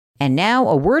And now,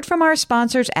 a word from our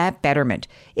sponsors at Betterment.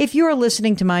 If you're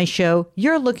listening to my show,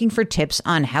 you're looking for tips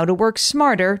on how to work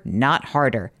smarter, not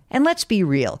harder. And let's be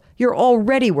real, you're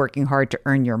already working hard to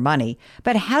earn your money,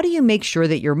 but how do you make sure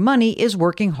that your money is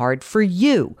working hard for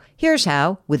you? Here's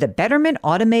how. With a Betterment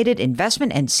automated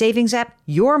investment and savings app,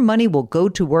 your money will go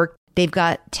to work. They've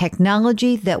got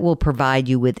technology that will provide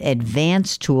you with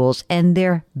advanced tools, and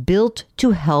they're built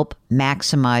to help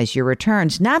maximize your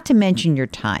returns, not to mention your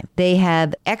time. They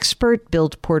have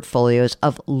expert-built portfolios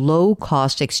of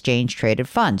low-cost exchange-traded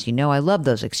funds. You know I love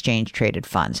those exchange-traded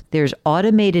funds. There's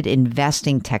automated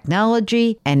investing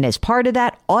technology, and as part of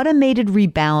that, automated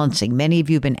rebalancing. Many of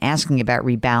you have been asking about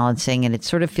rebalancing, and it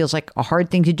sort of feels like a hard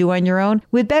thing to do on your own.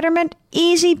 With Betterment,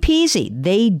 easy peasy.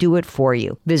 They do it for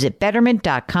you. Visit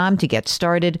Betterment.com to get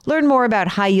started. Learn more about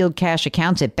high-yield cash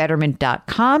accounts at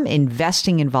Betterment.com.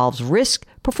 Investing involves risk.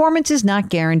 Performance is not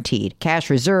guaranteed.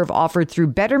 Cash reserve offered through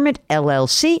Betterment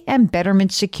LLC and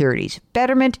Betterment Securities.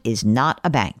 Betterment is not a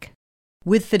bank.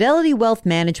 With Fidelity Wealth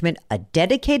Management, a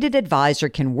dedicated advisor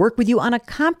can work with you on a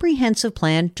comprehensive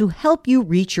plan to help you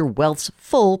reach your wealth's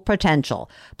full potential.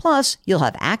 Plus, you'll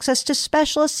have access to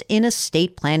specialists in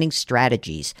estate planning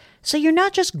strategies. So you're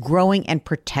not just growing and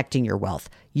protecting your wealth,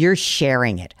 you're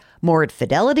sharing it. More at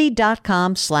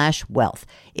fidelity.com/wealth.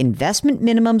 Investment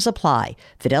minimums apply.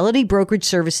 Fidelity Brokerage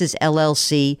Services,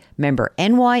 LLC, member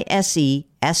NYSE,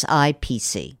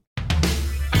 SIPC.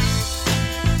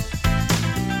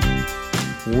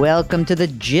 Welcome to the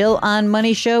Jill on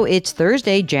Money Show. It's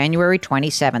Thursday, January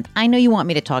 27th. I know you want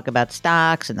me to talk about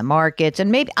stocks and the markets,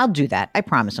 and maybe I'll do that. I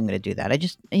promise I'm going to do that. I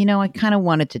just, I kind of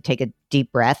wanted to take a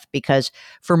deep breath because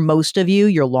for most of you,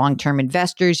 you're long-term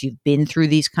investors. You've been through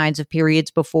these kinds of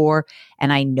periods before,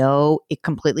 and I know it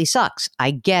completely sucks.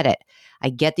 I get it.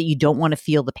 I get that you don't want to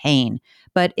feel the pain,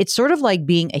 but it's sort of like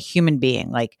being a human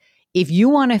being. Like, if you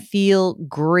want to feel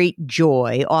great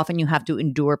joy, often you have to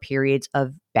endure periods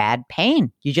of bad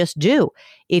pain. You just do.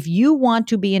 If you want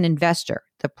to be an investor,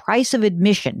 the price of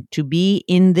admission to be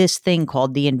in this thing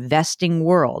called the investing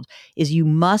world is you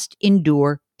must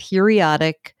endure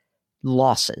periodic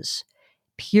losses.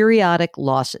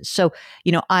 So,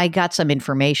 I got some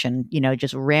information,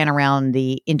 just ran around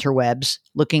the interwebs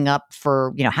looking up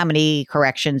for, how many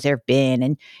corrections there have been.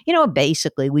 And,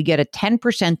 basically we get a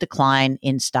 10% decline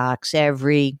in stocks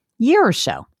every year or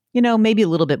so, maybe a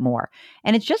little bit more.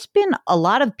 And it's just been a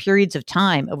lot of periods of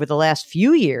time over the last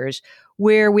few years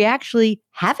where we actually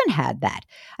haven't had that.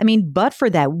 I mean, but for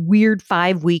that weird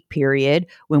 5-week period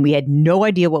when we had no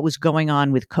idea what was going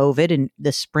on with COVID in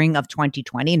the spring of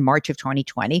 2020, in March of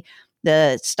 2020,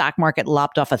 the stock market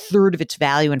lopped off a third of its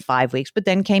value in 5 weeks, but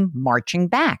then came marching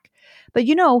back. But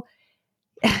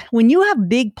when you have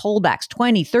big pullbacks,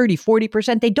 20, 30,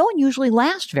 40%, they don't usually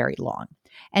last very long.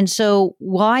 And so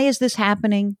why is this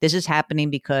happening? This is happening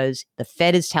because the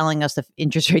Fed is telling us the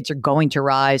interest rates are going to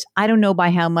rise. I don't know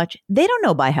by how much. They don't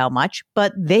know by how much,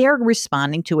 but they are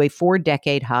responding to a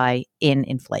 4-decade high in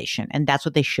inflation. And that's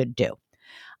what they should do.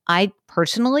 I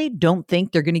personally don't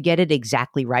think they're going to get it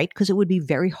exactly right because it would be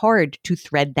very hard to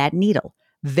thread that needle.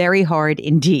 Very hard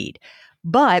indeed.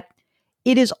 But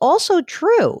it is also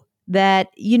true that,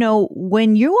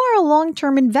 when you are a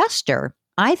long-term investor,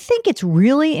 I think it's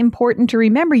really important to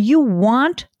remember you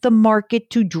want the market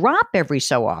to drop every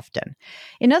so often.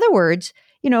 In other words,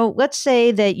 let's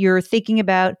say that you're thinking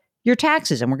about your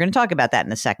taxes, and we're going to talk about that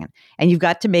in a second, and you've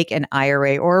got to make an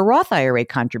IRA or a Roth IRA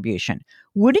contribution.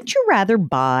 Wouldn't you rather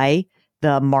buy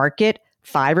the market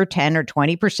 5 or 10 or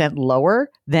 20%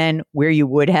 lower than where you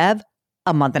would have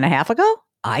a month and a half ago?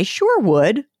 I sure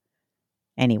would.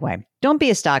 Anyway, don't be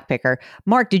a stock picker.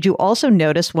 Mark, did you also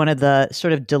notice one of the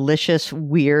sort of delicious,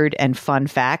 weird, and fun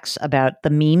facts about the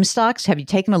meme stocks? Have you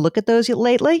taken a look at those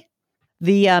lately?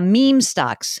 The meme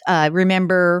stocks,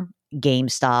 remember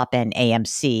GameStop and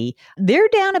AMC, they're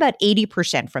down about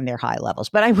 80% from their high levels.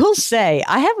 But I will say,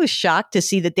 I was shocked to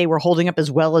see that they were holding up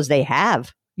as well as they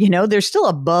have. They're still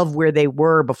above where they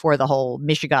were before the whole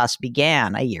Michigas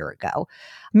began a year ago.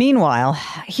 Meanwhile,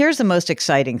 here's the most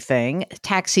exciting thing.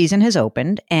 Tax season has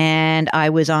opened, and I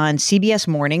was on CBS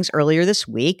Mornings earlier this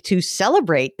week to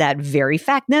celebrate that very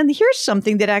fact. Now, here's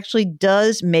something that actually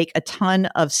does make a ton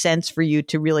of sense for you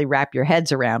to really wrap your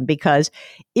heads around, because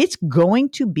it's going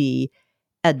to be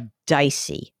a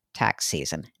dicey tax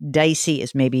season. Dicey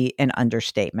is maybe an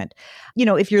understatement.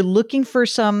 If you're looking for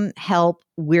some help,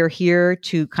 we're here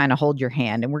to kind of hold your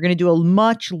hand. And we're going to do a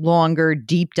much longer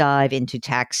deep dive into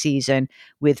tax season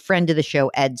with friend of the show,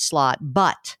 Ed Slott.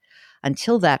 But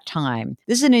until that time,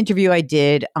 this is an interview I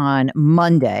did on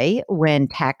Monday when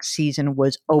tax season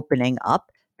was opening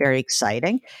up. Very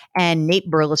exciting. And Nate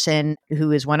Burleson,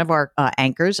 who is one of our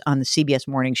anchors on the CBS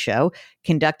Morning Show,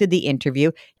 conducted the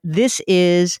interview. This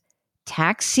is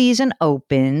Tax Season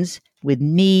Opens with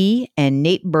me and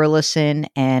Nate Burleson.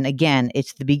 And again,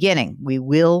 it's the beginning. We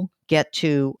will get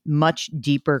to much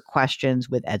deeper questions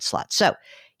with Ed Slott. So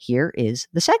here is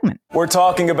the segment. We're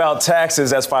talking about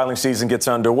taxes as filing season gets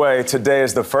underway. Today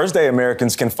is the first day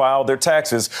Americans can file their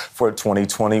taxes for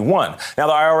 2021. Now,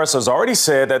 the IRS has already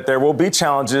said that there will be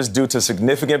challenges due to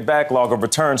significant backlog of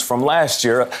returns from last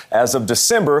year. As of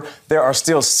December, there are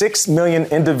still 6 million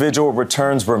individual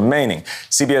returns remaining.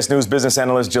 CBS News business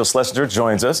analyst Jill Schlesinger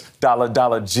joins us.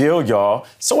 Dollar Jill, y'all.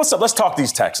 So what's up? Let's talk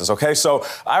these taxes, okay? So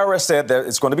IRS said that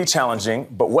it's going to be challenging,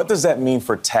 but what does that mean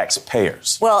for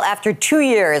taxpayers? Well, after 2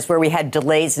 years where we had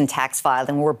delays in tax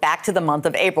filing, we're back to the month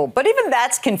of April. But even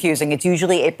that's confusing. It's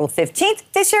usually April 15th.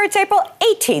 This year it's April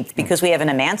 18th because we have an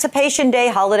Emancipation Day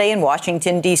holiday in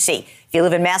Washington, D.C. If you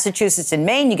live in Massachusetts and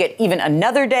Maine, you get even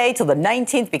another day till the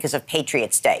 19th because of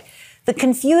Patriots Day. The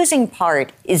confusing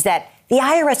part is that the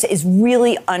IRS is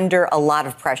really under a lot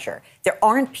of pressure. There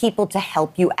aren't people to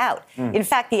help you out. In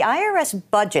fact, the IRS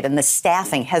budget and the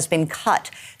staffing has been cut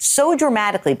so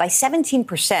dramatically by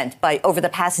 17% over the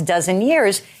past dozen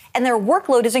years, and their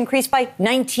workload has increased by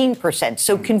 19%.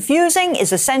 So confusing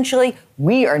is essentially,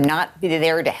 we are not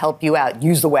there to help you out.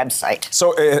 Use the website.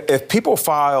 So if people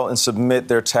file and submit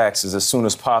their taxes as soon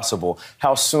as possible,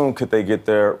 how soon could they get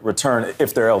their return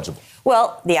if they're eligible?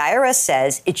 Well, the IRS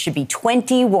says it should be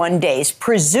 21 days,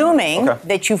 presuming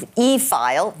that you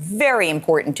e-file. Very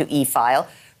important to e-file.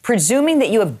 Presuming that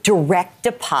you have direct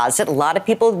deposit. A lot of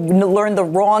people learn the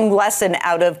wrong lesson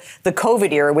out of the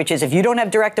COVID era, which is if you don't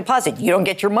have direct deposit, you don't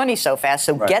get your money so fast.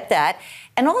 So get that.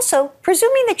 And also,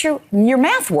 presuming that your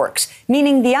math works,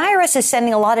 meaning the IRS is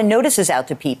sending a lot of notices out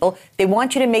to people. They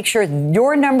want you to make sure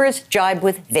your numbers jibe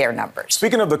with their numbers.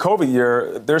 Speaking of the COVID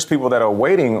year, there's people that are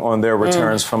waiting on their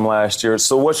returns from last year.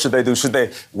 So what should they do? Should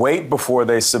they wait before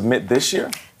they submit this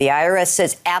year? The IRS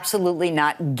says absolutely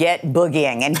not. Get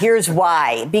boogieing. And here's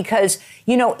why. Because,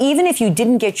 even if you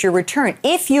didn't get your return,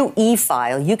 if you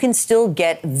e-file, you can still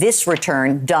get this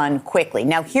return done quickly.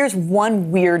 Now, here's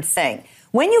one weird thing.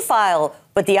 When you file,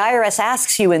 what the IRS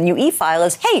asks you when you e-file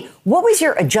is, hey, what was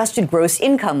your adjusted gross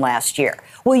income last year?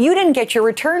 Well, you didn't get your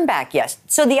return back yet.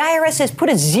 So the IRS has put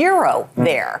a zero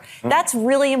there. That's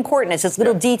really important. It's this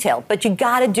little detail. But you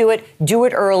got to do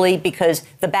it early because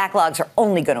the backlogs are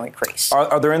only going to increase.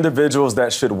 Are there individuals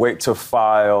that should wait to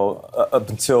file up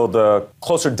until the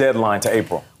closer deadline to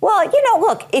April? Well,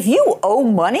 look, if you owe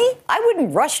money, I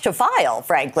wouldn't rush to file,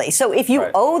 frankly. So if you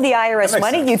owe the IRS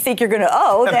money you think you're going to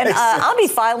owe, then I'll be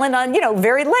filing on,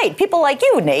 very late. People like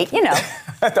you, Nate,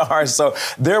 All right, so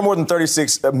there are more than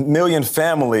 36 million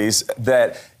families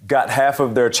that got half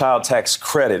of their child tax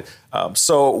credit.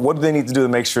 So what do they need to do to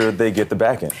make sure they get the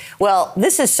back end? Well,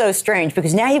 this is so strange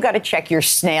because now you've got to check your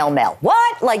snail mail.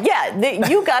 What?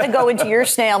 You got to go into your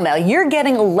snail mail. You're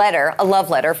getting a love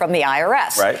letter from the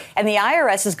IRS. Right. And the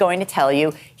IRS is going to tell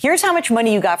you, here's how much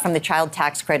money you got from the child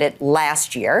tax credit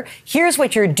last year. Here's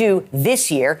what you're due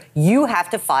this year. You have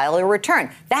to file a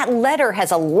return. That letter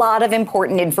has a lot of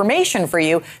important information for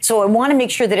you. So I want to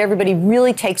make sure that everybody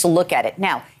really takes a look at it.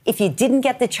 Now, if you didn't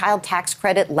get the child tax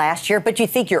credit last year, but you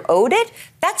think you're owed it,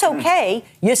 that's okay.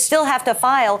 You still have to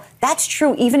file. That's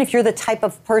true even if you're the type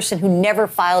of person who never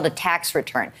filed a tax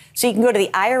return. So you can go to the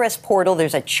IRS portal.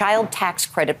 There's a child tax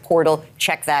credit portal.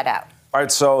 Check that out. All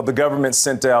right, so the government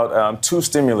sent out 2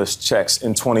 stimulus checks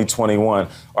in 2021.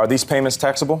 Are these payments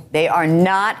taxable? They are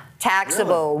not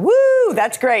taxable. Really? Woo!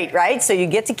 That's great, right? So you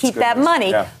get to keep that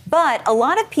money. Yeah. But a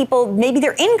lot of people, maybe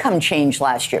their income changed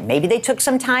last year. Maybe they took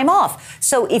some time off.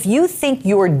 So if you think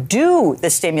you're due the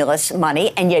stimulus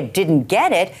money and you didn't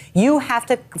get it, you have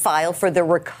to file for the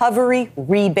recovery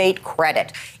rebate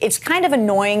credit. It's kind of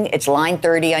annoying. It's line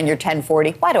 30 on your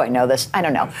 1040. Why do I know this? I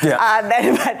don't know. Yeah.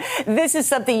 But this is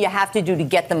something you have to do to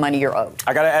get the money you're owed.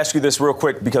 I got to ask you this real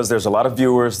quick because there's a lot of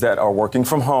viewers that are working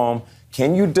from home.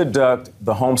 Can you deduct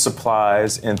the home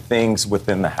supplies and things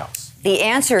within the house? The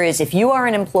answer is if you are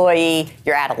an employee,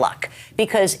 you're out of luck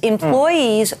because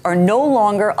employees are no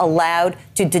longer allowed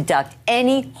to deduct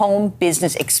any home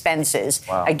business expenses.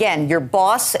 Wow. Again, your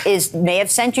boss may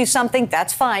have sent you something.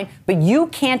 That's fine. But you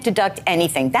can't deduct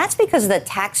anything. That's because of the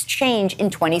tax change in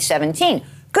 2017.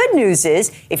 Good news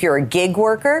is if you're a gig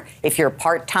worker, if you're a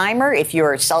part-timer, if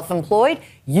you're self-employed,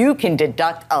 you can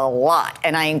deduct a lot,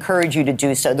 and I encourage you to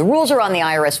do so. The rules are on the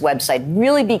IRS website.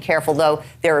 Really be careful, though.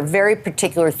 There are very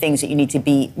particular things that you need to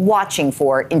be watching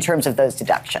for in terms of those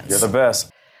deductions. You're the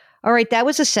best. All right, that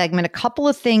was a segment. A couple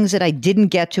of things that I didn't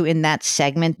get to in that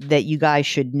segment that you guys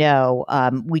should know.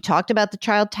 We talked about the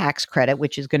child tax credit,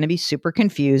 which is going to be super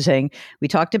confusing. We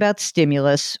talked about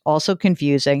stimulus, also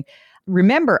confusing.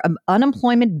 Remember,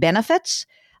 unemployment benefits.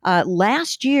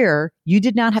 Last year, you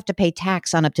did not have to pay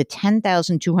tax on up to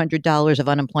 $10,200 of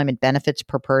unemployment benefits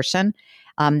per person.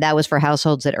 That was for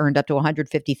households that earned up to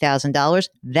 $150,000.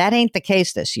 That ain't the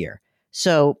case this year.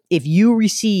 So if you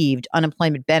received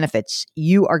unemployment benefits,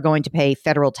 you are going to pay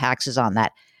federal taxes on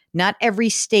that. Not every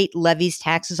state levies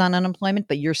taxes on unemployment,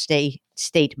 but your state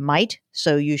might.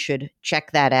 So you should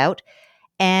check that out.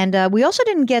 And we also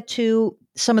didn't get to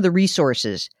some of the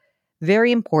resources.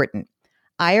 Very important.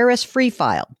 IRS Free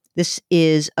File. This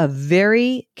is a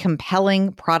very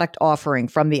compelling product offering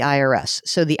from the IRS.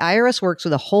 So the IRS works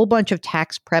with a whole bunch of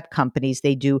tax prep companies.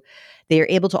 They are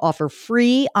able to offer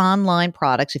free online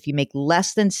products if you make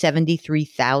less than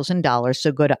 $73,000.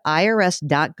 So go to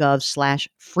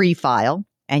irs.gov/freefile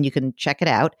and you can check it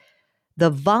out. The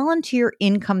Volunteer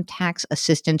Income Tax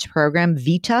Assistance Program,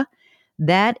 VITA,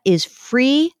 that is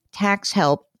free tax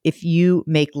help if you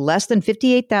make less than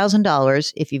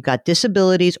 $58,000, if you've got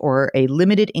disabilities or a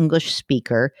limited English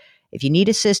speaker. If you need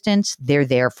assistance, they're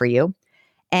there for you.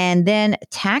 And then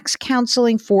tax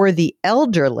counseling for the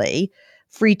elderly,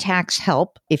 free tax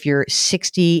help if you're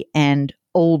 60 and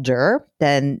older.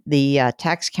 Then the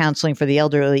tax counseling for the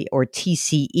elderly, or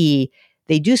TCE,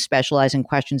 they do specialize in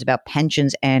questions about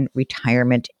pensions and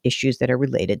retirement issues that are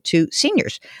related to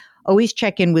seniors. Always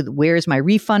check in with Where's My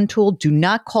Refund tool. Do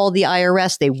not call the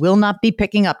IRS. They will not be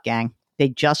picking up, gang. They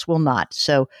just will not.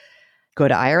 So go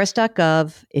to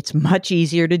irs.gov. It's much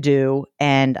easier to do.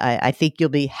 And I think you'll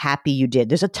be happy you did.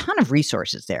 There's a ton of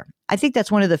resources there. I think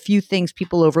that's one of the few things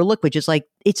people overlook, which is like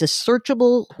it's a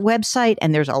searchable website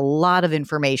and there's a lot of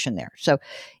information there. So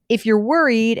if you're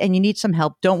worried and you need some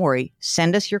help, don't worry.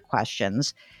 Send us your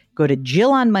questions. Go to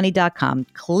JillOnMoney.com,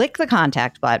 click the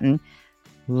contact button.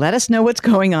 Let us know what's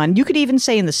going on. You could even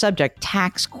say in the subject,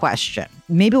 tax question.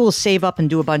 Maybe we'll save up and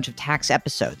do a bunch of tax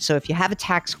episodes. So if you have a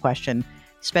tax question,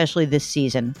 especially this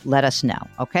season, let us know,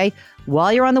 okay?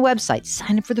 While you're on the website,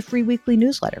 sign up for the free weekly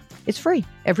newsletter. It's free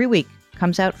every week.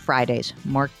 Comes out Fridays.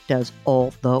 Mark does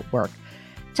all the work.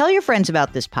 Tell your friends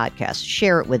about this podcast.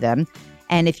 Share it with them.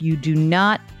 And if you do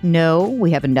not know,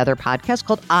 we have another podcast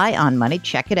called Eye on Money.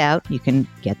 Check it out. You can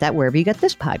get that wherever you get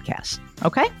this podcast,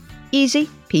 okay? Easy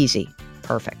peasy.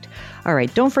 Perfect. All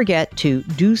right. Don't forget to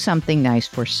do something nice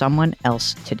for someone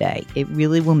else today. It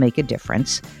really will make a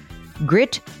difference.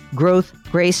 Grit, growth,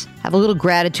 grace. Have a little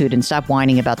gratitude and stop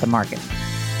whining about the market.